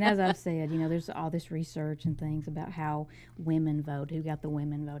 Well, and as I've said, there's all this research and things about how women vote, who got the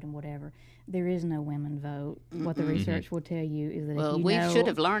women vote and whatever. There is no women vote. Mm-hmm. What the research will tell you is that we should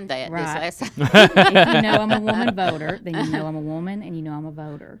have learned that right, this lesson. If you know I'm a woman voter, then you know I'm a woman and you know I'm a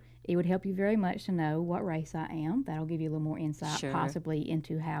voter. It would help you very much to know what race I am. That'll give you a little more insight possibly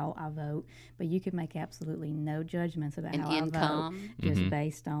into how I vote. But you could make absolutely no judgments about how I vote just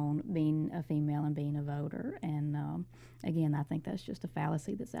based on being a female and being a voter. And again, I think that's just a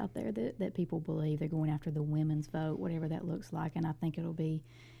fallacy that's out there that people believe they're going after the women's vote, whatever that looks like. And I think it'll be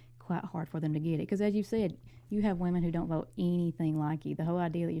quite hard for them to get it. Because as you said, you have women who don't vote anything like you. The whole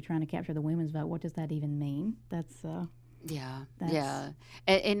idea that you're trying to capture the women's vote, what does that even mean? That's... Yeah.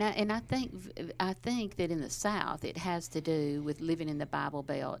 And I think that in the South it has to do with living in the Bible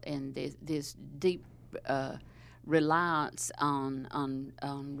Belt and this deep reliance on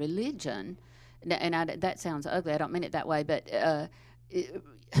religion. And that sounds ugly. I don't mean it that way, but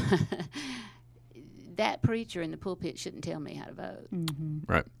that preacher in the pulpit shouldn't tell me how to vote. Mm-hmm.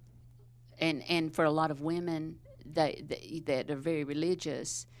 Right. And for a lot of women that are very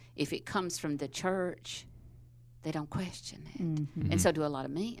religious, if it comes from the church, they don't question it. Mm-hmm. And so do a lot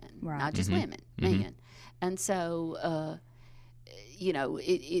of men, not just women, men. And so,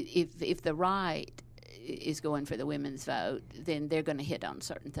 if the right is going for the women's vote, then they're going to hit on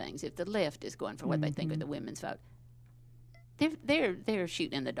certain things. If the left is going for what they think of the women's vote, they're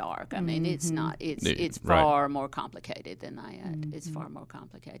shooting in the dark. I mean, it's not. It's far more complicated than that. It's far more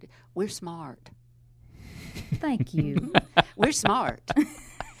complicated. We're smart. Thank you. We're smart.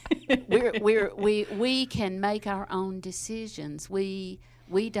 We can make our own decisions. We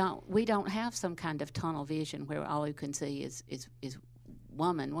don't have some kind of tunnel vision where all you can see is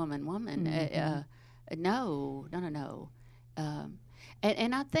woman. No.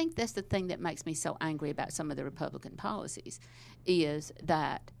 And I think that's the thing that makes me so angry about some of the Republican policies, is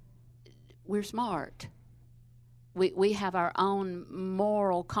that we're smart. We have our own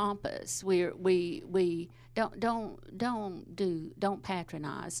moral compass. We don't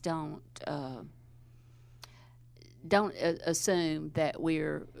patronize. Don't assume that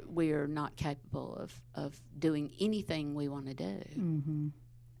we're not capable of doing anything we want to do. Mm-hmm.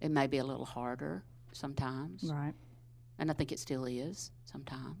 It may be a little harder sometimes, right? And I think it still is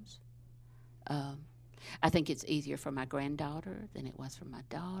sometimes. I think it's easier for my granddaughter than it was for my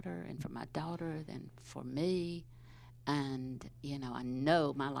daughter, and for my daughter than for me. And, I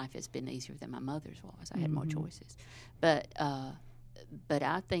know my life has been easier than my mother's was. I had more choices. But I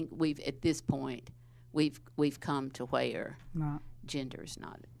think at this point, we've come to where gender is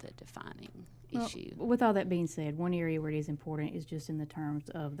not the defining issue. With all that being said, one area where it is important is just in the terms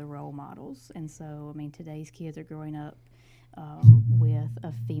of the role models. And so, today's kids are growing up with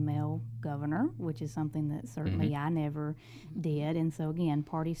a female governor, which is something that certainly I never did. And so, again,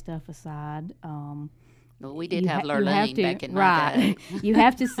 party stuff aside, well, we did have Lurleen back in my day. You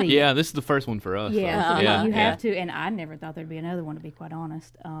have to see. Yeah, this is the first one for us. Yeah, you have to, and I never thought there'd be another one, to be quite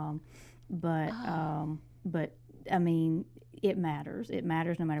honest. But it matters. It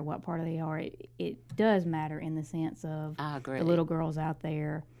matters no matter what part of they are. It does matter in the sense of the little girls out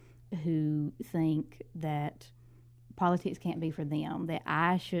there who think that politics can't be for them, that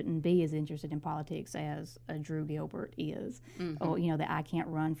I shouldn't be as interested in politics as a Drew Gilbert is, or, that I can't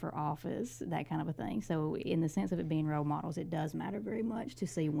run for office, that kind of a thing. So in the sense of it being role models, it does matter very much to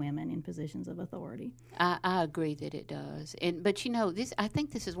see women in positions of authority. I agree that it does. But I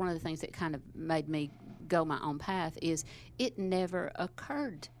think this is one of the things that kind of made me go my own path, is it never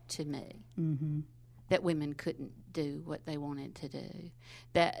occurred to me that women couldn't do what they wanted to do,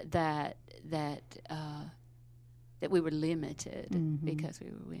 that we were limited because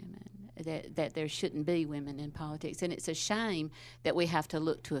we were women, that there shouldn't be women in politics. And it's a shame that we have to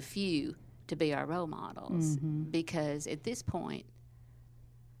look to a few to be our role models, because at this point,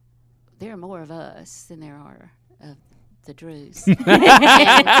 there are more of us than there are of the Drews.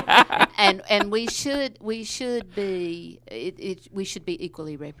 and we should be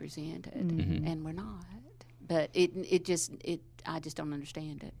equally represented, and we're not. But I just don't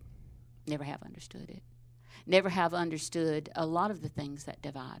understand it. Never have understood it. Never have understood a lot of the things that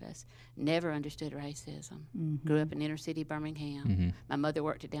divide us. Never understood racism. Grew up in inner city Birmingham. My mother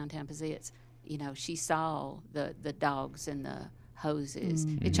worked at downtown Pizzett's. You know, she saw the dogs and the hoses.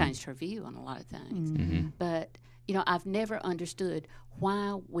 It changed her view on a lot of things. But, you know, I've never understood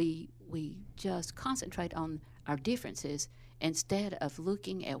why we just concentrate on our differences instead of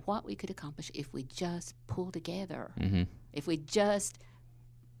looking at what we could accomplish if we just pull together, if we just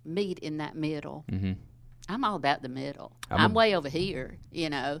meet in that middle. I'm all about the middle. I'm way over here, you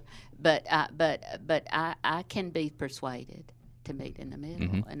know, but I can be persuaded to meet in the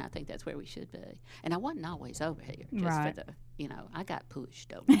middle, and I think that's where we should be. And I wasn't always over here, just for the, you know, I got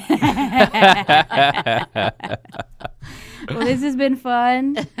pushed over. Well, this has been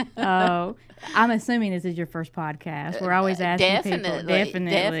fun. I'm assuming this is your first podcast. We're always asking people.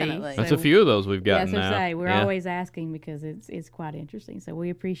 Definitely. That's a few of those we've gotten now. We're always asking because it's quite interesting. So we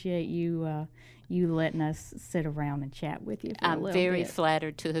appreciate you letting us sit around and chat with you for a little bit. I'm very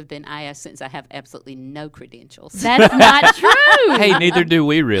flattered to have been asked, since I have absolutely no credentials. That's not true. Hey, neither do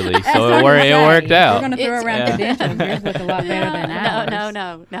we really. So it worked out. We're going to throw around credentials. Yours look a lot better than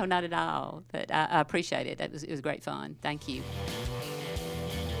ours. No, not at all. But I appreciate it. It was great fun. Thank you.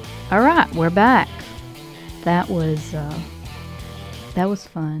 All right, we're back. That was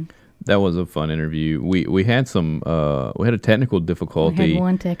fun. That was a fun interview. We had a technical difficulty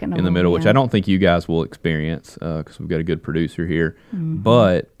in the middle, which I don't think you guys will experience because we've got a good producer here.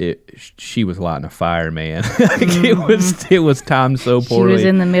 But she was lighting a fire, man. It was timed so poorly. She was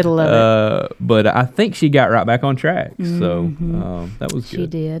in the middle of it. But I think she got right back on track. So that was good. She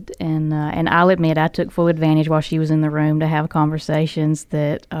did, and I'll admit I took full advantage while she was in the room to have conversations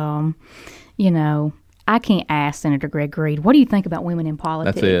that, you know. I can't ask Senator Greg Reed, what do you think about women in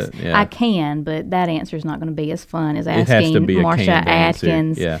politics? That's it, yeah. I can, but that answer is not going to be as fun as asking Marsha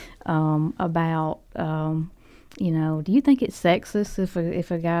Atkins about, you know, do you think it's sexist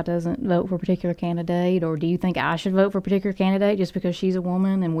if a guy doesn't vote for a particular candidate, or do you think I should vote for a particular candidate just because she's a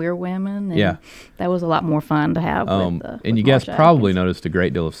woman and we're women? And that was a lot more fun to have and you guys probably noticed a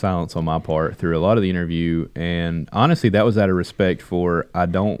great deal of silence on my part through a lot of the interview, and honestly, that was out of respect for I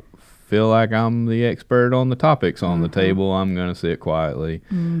don't feel like I'm the expert on the topics on the table. I'm going to sit quietly.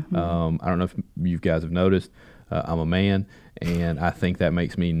 I don't know if you guys have noticed, I'm a man, and I think that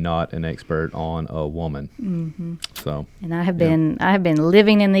makes me not an expert on a woman. So, and I have been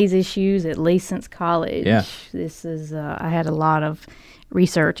living in these issues at least since college. Yeah. This is I had a lot of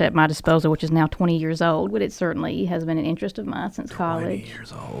research at my disposal, which is now 20 years old, but it certainly has been an interest of mine since college. 20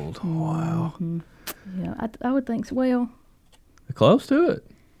 years old. Wow. Yeah, I would think so. Well, close to it.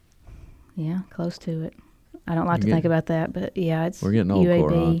 Yeah, close to it. I don't like to think about that, but yeah, we're getting old,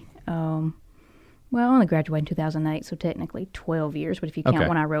 UAB. Well, I only graduated in 2008, so technically 12 years. But if you count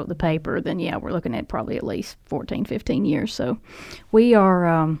when I wrote the paper, then yeah, we're looking at probably at least 14, 15 years. So we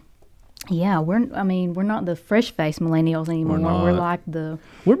are, we're not the fresh-faced millennials anymore. We're like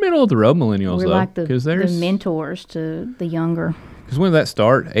we're middle of the road millennials. We're though, like the mentors to the younger. Because when did that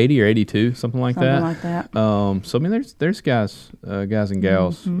start? 80 or 82, something like that. Something like that. So I mean, there's guys and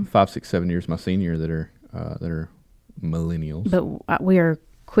gals 5, 6, 7 years my senior that are millennials. But we are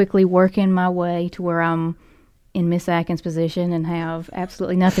quickly working my way to where I'm in Miss Atkins' position and have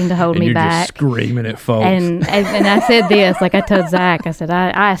absolutely nothing to hold me back. And you're just screaming at folks. And I said this, like I told Zach, I said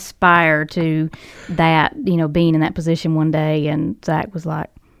I aspire to that, you know, being in that position one day. And Zach was like,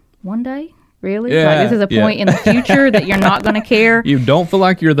 one day? Really? Yeah, like this is a point in the future that you're not going to care. You don't feel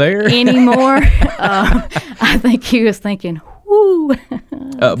like you're there anymore. I think he was thinking, whoo.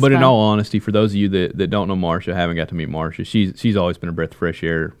 But in all honesty, for those of you that don't know Marsha, haven't got to meet Marsha, she's always been a breath of fresh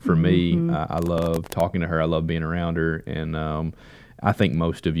air for me. I love talking to her. I love being around her. And I think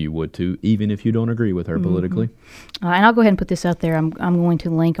most of you would too, even if you don't agree with her politically. And I'll go ahead and put this out there. I'm going to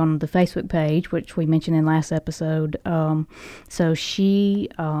link on the Facebook page, which we mentioned in last episode. So she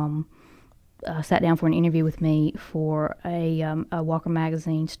sat down for an interview with me for a Walker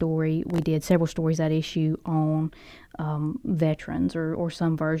Magazine story. We did several stories that issue on veterans or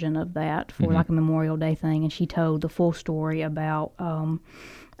some version of that for like a Memorial Day thing, and she told the full story about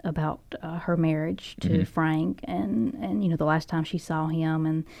her marriage to Frank and the last time she saw him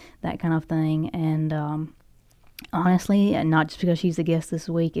and that kind of thing. And honestly, and not just because she's a guest this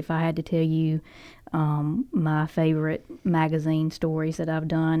week, if I had to tell you my favorite magazine stories that I've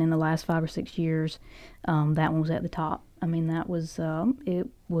done in the last 5 or 6 years, that one was at the top. I mean, that was it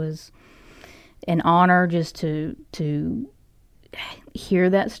was an honor just to hear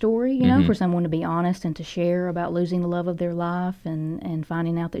that story, for someone to be honest and to share about losing the love of their life and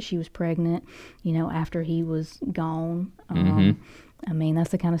finding out that she was pregnant, after he was gone. I mean, that's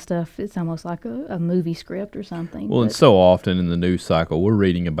the kind of stuff, it's almost like a movie script or something. Well, and so often in the news cycle, we're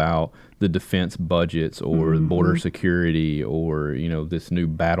reading about the defense budgets or border security or, this new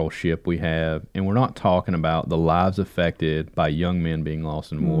battleship we have, and we're not talking about the lives affected by young men being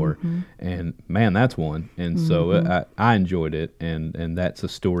lost in war. And, man, that's one. And so I enjoyed it, and that's a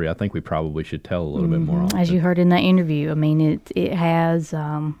story I think we probably should tell a little bit more often. As you heard in that interview, I mean, it has...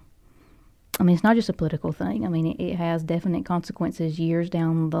 it's not just a political thing. I mean, it has definite consequences years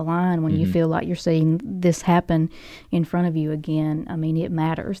down the line when you feel like you're seeing this happen in front of you again. I mean, it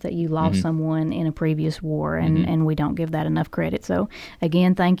matters that you lost someone in a previous war, and we don't give that enough credit. So,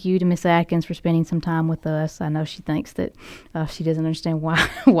 again, thank you to Miss Atkins for spending some time with us. I know she thinks that she doesn't understand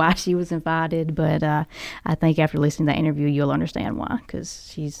why she was invited, but I think after listening to that interview, you'll understand why,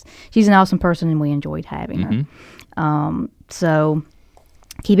 because she's an awesome person, and we enjoyed having her. So...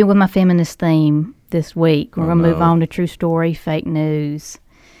 keeping with my feminist theme this week, we're going to move on to true story, fake news.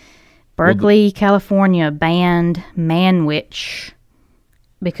 Berkeley, California banned man-witch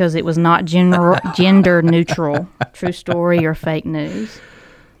because it was not gender neutral. True story or fake news?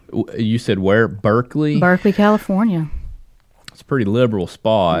 You said where? Berkeley? Berkeley, California. It's a pretty liberal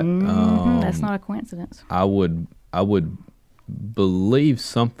spot. That's not a coincidence. I would believe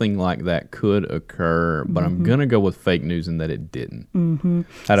something like that could occur, but I'm going to go with fake news in that it didn't.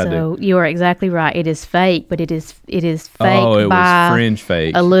 How'd I do? So you are exactly right. It is fake, but it is fake it by was fringe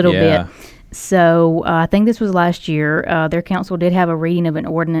fake. A little bit. So I think this was last year. Their council did have a reading of an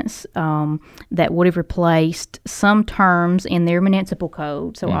ordinance that would have replaced some terms in their municipal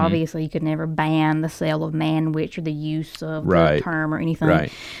code. So obviously you could never ban the sale of man-witch or the use of the term or anything.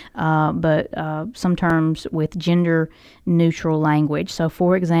 Right. But some terms with gender-neutral language. So,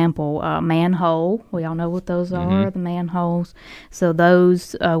 for example, manhole. We all know what those are, the manholes. So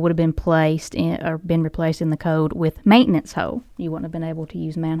those would have been replaced in the code with maintenance hole. You wouldn't have been able to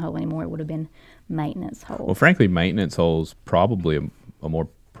use manhole anymore. It would have been maintenance hole. Well, frankly, maintenance hole is probably a more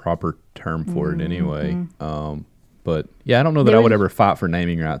proper term for it anyway. But yeah, I don't know that I would ever fight for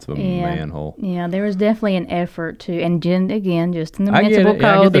naming rights of a manhole. Yeah, there was definitely an effort to, and again, just in the municipal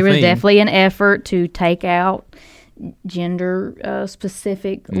code, there was definitely an effort to take out gender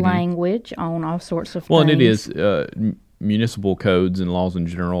specific language on all sorts of things. Well, and it is municipal codes and laws in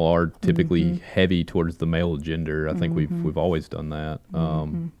general are typically heavy towards the male gender. I think we've always done that.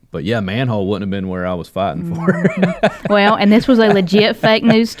 But yeah, manhole wouldn't have been where I was fighting for. Well, and this was a legit fake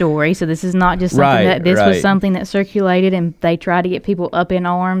news story, so this is not just something this was something that circulated, and they tried to get people up in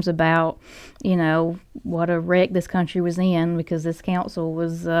arms about, what a wreck this country was in because this council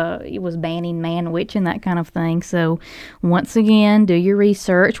was banning man-witch and that kind of thing. So once again, do your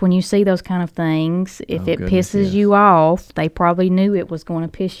research when you see those kind of things. If it pisses you off, they probably knew it was going to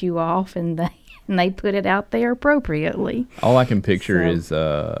piss you off, and they put it out there appropriately. All I can picture is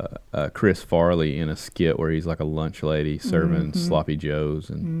Chris Farley in a skit where he's like a lunch lady serving sloppy joes,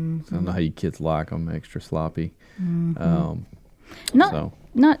 and I don't know how you kids like them, extra sloppy.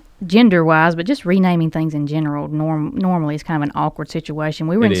 Not gender-wise, but just renaming things in general normally is kind of an awkward situation.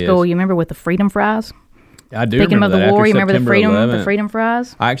 We were in school, you remember, with the Freedom Fries? I do remember that. Speaking of the war, you remember the Freedom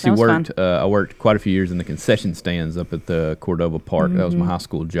Fries? I actually I worked quite a few years in the concession stands up at the Cordova Park. That was my high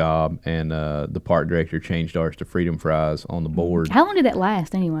school job, and the park director changed ours to Freedom Fries on the board. How long did that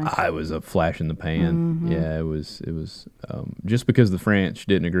last anyway? It was a flash in the pan. Yeah, it was just because the French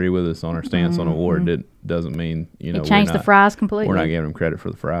didn't agree with us on our stance on a war doesn't mean, it changed the fries completely. We're not giving them credit for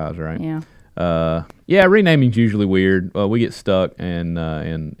the fries, right? Yeah. Renaming's usually weird. We get stuck in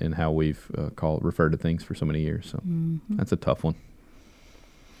how we've referred to things for so many years. So that's a tough one.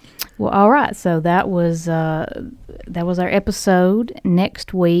 Well, all right. So that was our episode.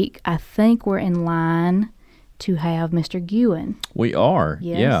 Next week, I think we're in line to have Mr. Guin. We are,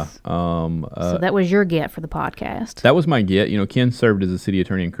 yes. Yeah. So that was your get for the podcast. That was my get. You know, Ken served as a city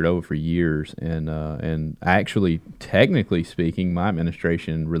attorney in Cordova for years, and actually, technically speaking, my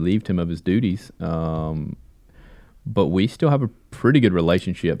administration relieved him of his duties. But we still have a pretty good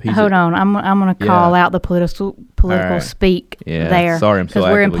relationship. Hold on, I'm going to call out the political right. speak there. Sorry, I'm so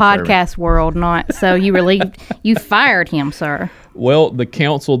because we're in podcast world, not so. You relieved, you fired him, sir. Well, the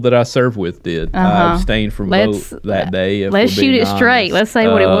council that I served with did. I abstained from vote that day. Let's shoot it straight. Let's say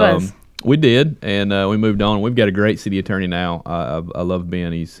what it was. We did, and we moved on. We've got a great city attorney now. I love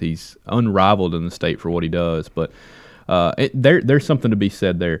Ben. He's unrivaled in the state for what he does. But there's something to be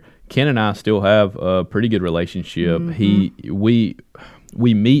said there. Ken and I still have a pretty good relationship. Mm-hmm.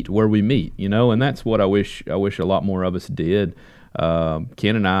 We meet where we meet, you know, and that's what I wish a lot more of us did.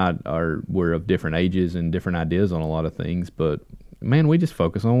 Ken and I we're of different ages and different ideas on a lot of things, but man, we just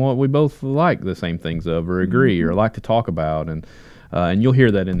focus on what we both like the same things of, or agree, or like to talk about, and you'll hear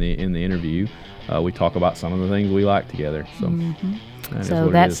that in the interview. We talk about some of the things we like together. So,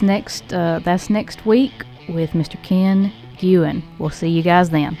 that's next week with Mr. Ken Guin. We'll see you guys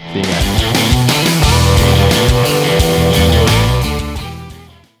then. See you guys.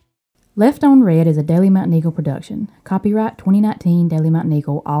 Left on Red is a Daily Mountain Eagle production. Copyright 2019 Daily Mountain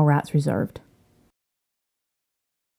Eagle, all rights reserved.